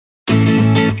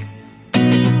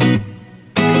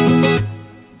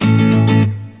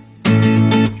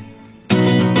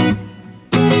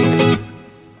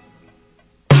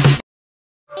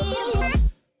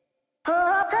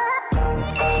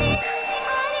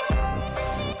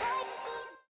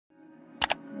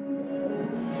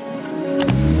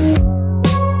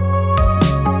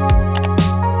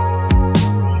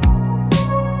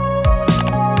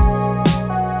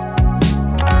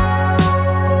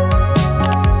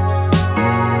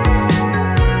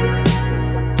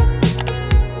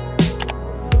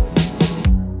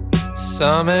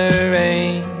Summer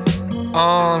rain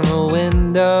on the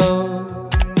window.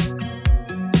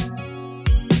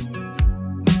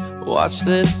 Watch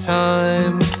the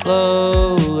time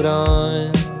float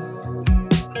on.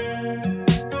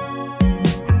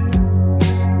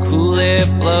 Cool air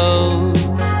blows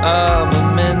a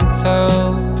memento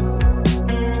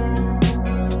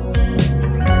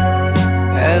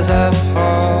as I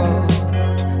fall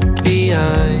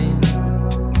behind.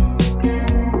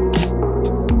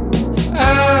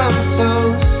 I'm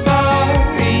so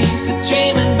sorry for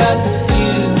dreaming about the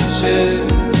future.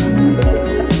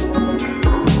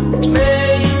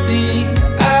 Maybe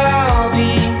I'll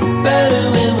be better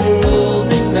when we're old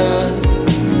enough.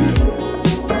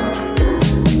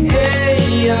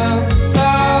 Hey, I'm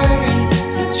sorry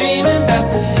for dreaming about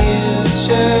the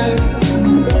future.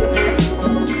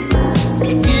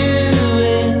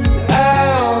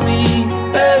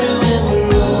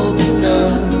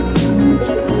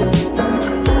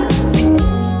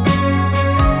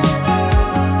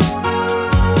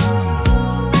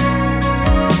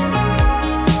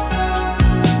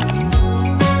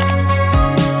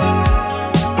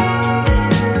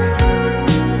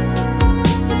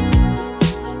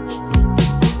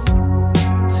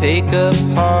 Take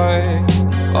apart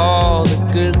all the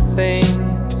good things,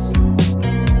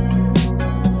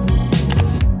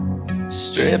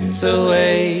 stripped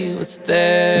away what's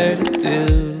there to do.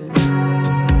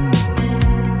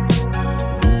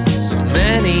 So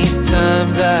many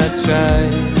times I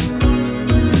tried,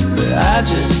 but I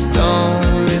just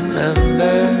don't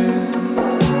remember.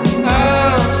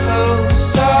 I'm so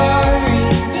sorry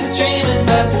for dreaming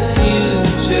about the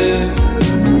future.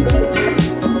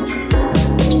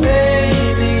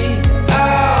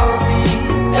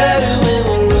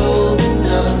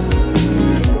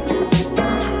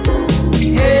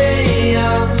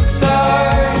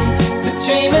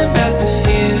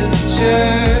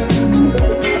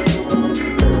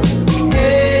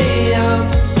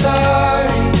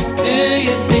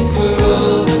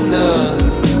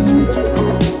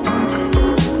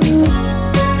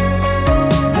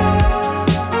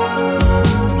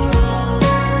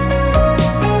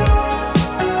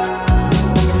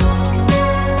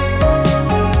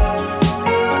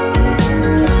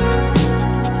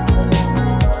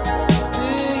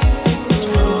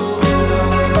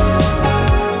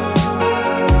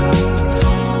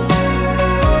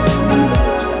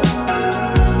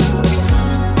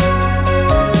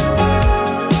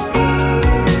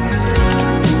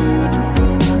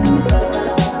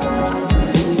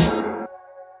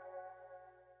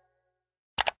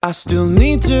 I still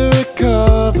need to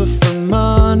recover from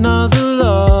another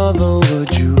lover.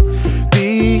 Would you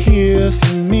be here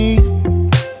for me?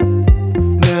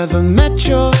 Never met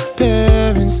your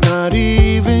parents, not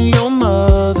even your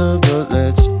mother. But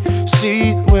let's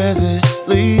see where this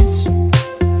leads.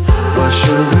 What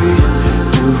should we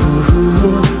do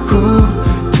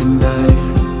tonight?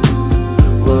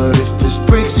 What if this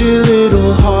breaks your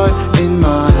little heart and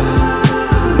mine?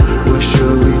 What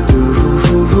should we do?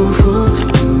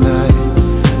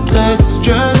 Let's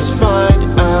just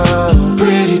find out.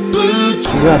 Pretty blue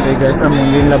jeans. Grabe guys, among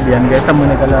yung love yan guys, among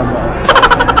nakalaba.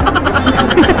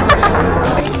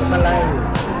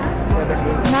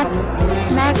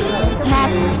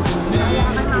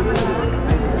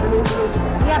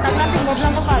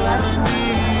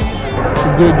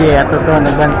 JJ, ato to,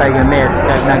 nagbantay yung net,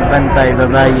 nagbantay,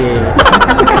 babaye.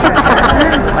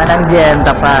 Manang Jen,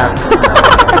 tapat.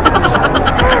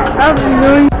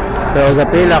 So,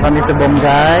 gapila kami sa bom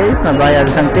guys, nabayad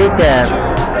isang ticket.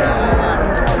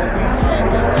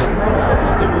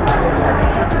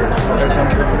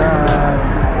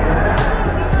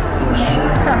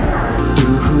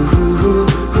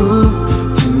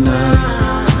 Tonight,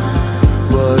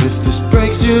 what if this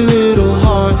breaks your little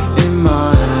heart and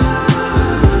mine?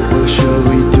 What should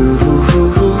we do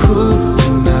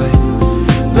tonight?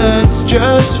 Let's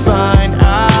just find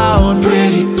out.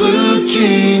 Pretty blue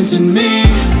jeans and me,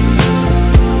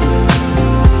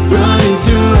 running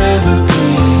through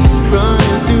evergreen,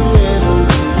 running through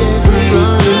evergreen. Pretty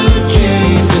blue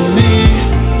jeans and me,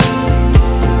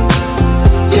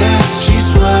 yeah, she's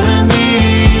what I need.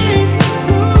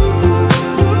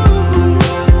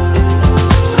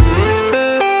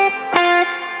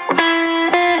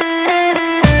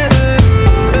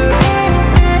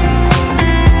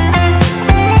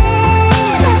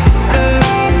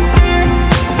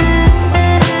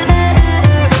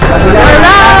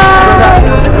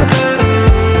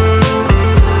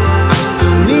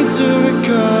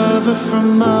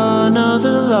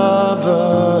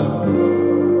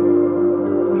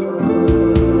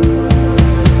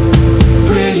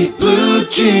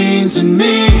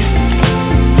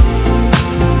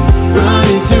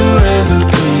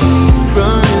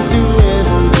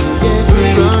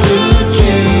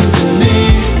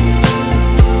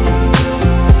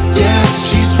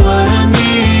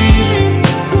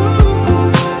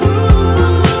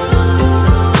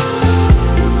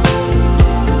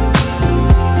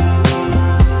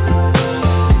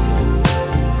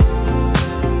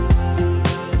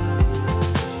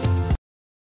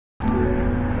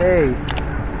 Hey.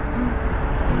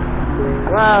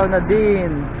 Wow,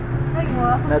 Nadine.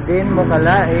 Nadine mo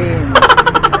kalain.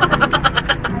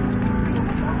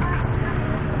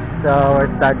 So we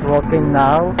start walking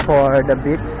now for the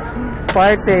beach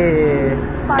party.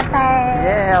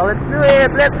 Yeah, let's do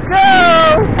it. Let's go.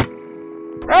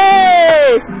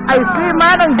 Hey, I see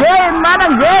Manang Jen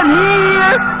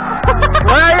here.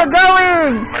 Where are you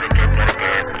going?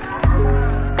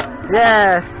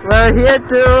 Yes, we're here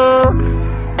to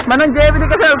Manang Jen, hindi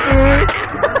ka selfie.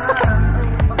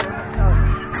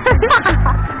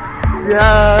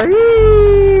 Yeah.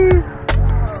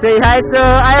 Say hi to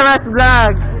Ira's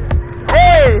vlog.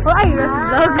 Hey! Oh, Ira's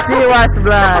vlog. Sheerah's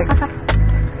vlog.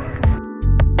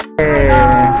 Hey,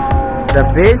 the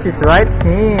beach is right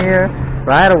here,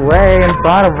 right away in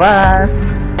front of us.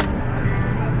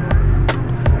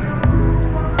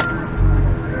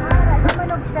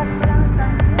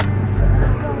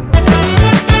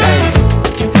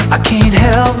 I can't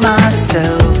help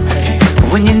myself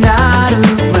when you're not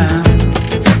around.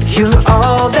 You're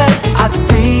all that I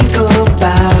think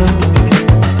about.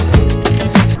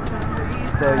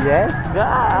 So yes,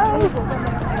 guys,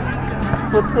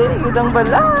 puting idang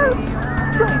balat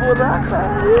sa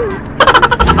Boracay.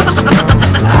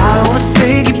 I will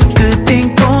say keep a good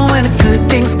thing going, a good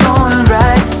thing's going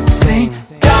right. Sing,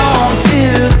 don't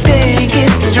you think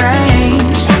it's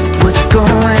strange what's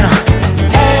going on?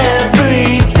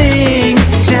 Everything's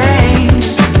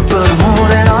changed, but I'm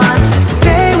holding on.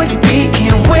 Stay with me,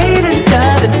 can't wait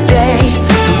another day.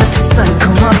 Don't let the sun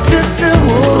come up too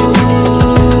soon.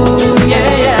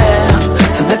 Yeah, yeah.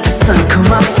 Don't let the sun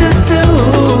come up too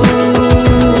soon.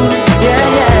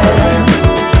 Yeah, yeah.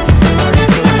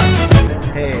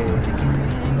 Hey,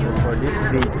 for this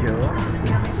video,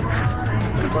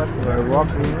 we're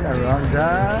walking around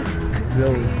the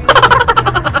globe.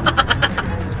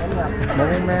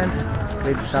 Movement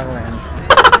with Caticlan.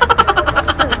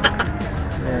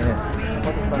 Yeah,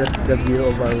 that's the view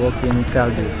of our walking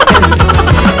Calgary.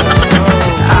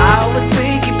 I would say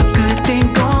keep a good thing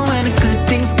going, a good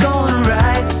thing's going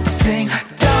right. Sing,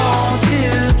 don't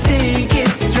you think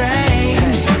it's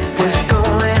strange what's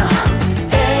going on?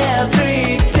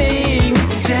 Everything's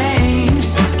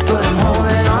changed, but I'm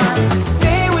holding on.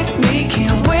 Stay with me,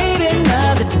 can't wait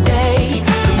another day.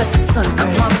 Don't let the sun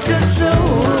come up too soon.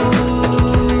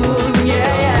 Yeah,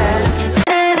 yeah.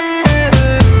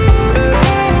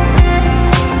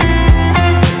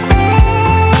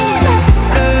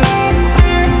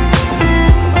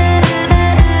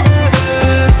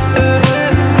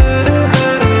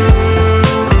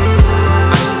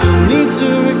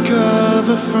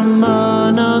 From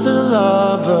another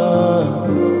lover,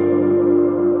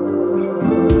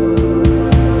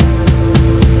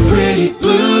 pretty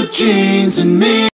blue jeans and me.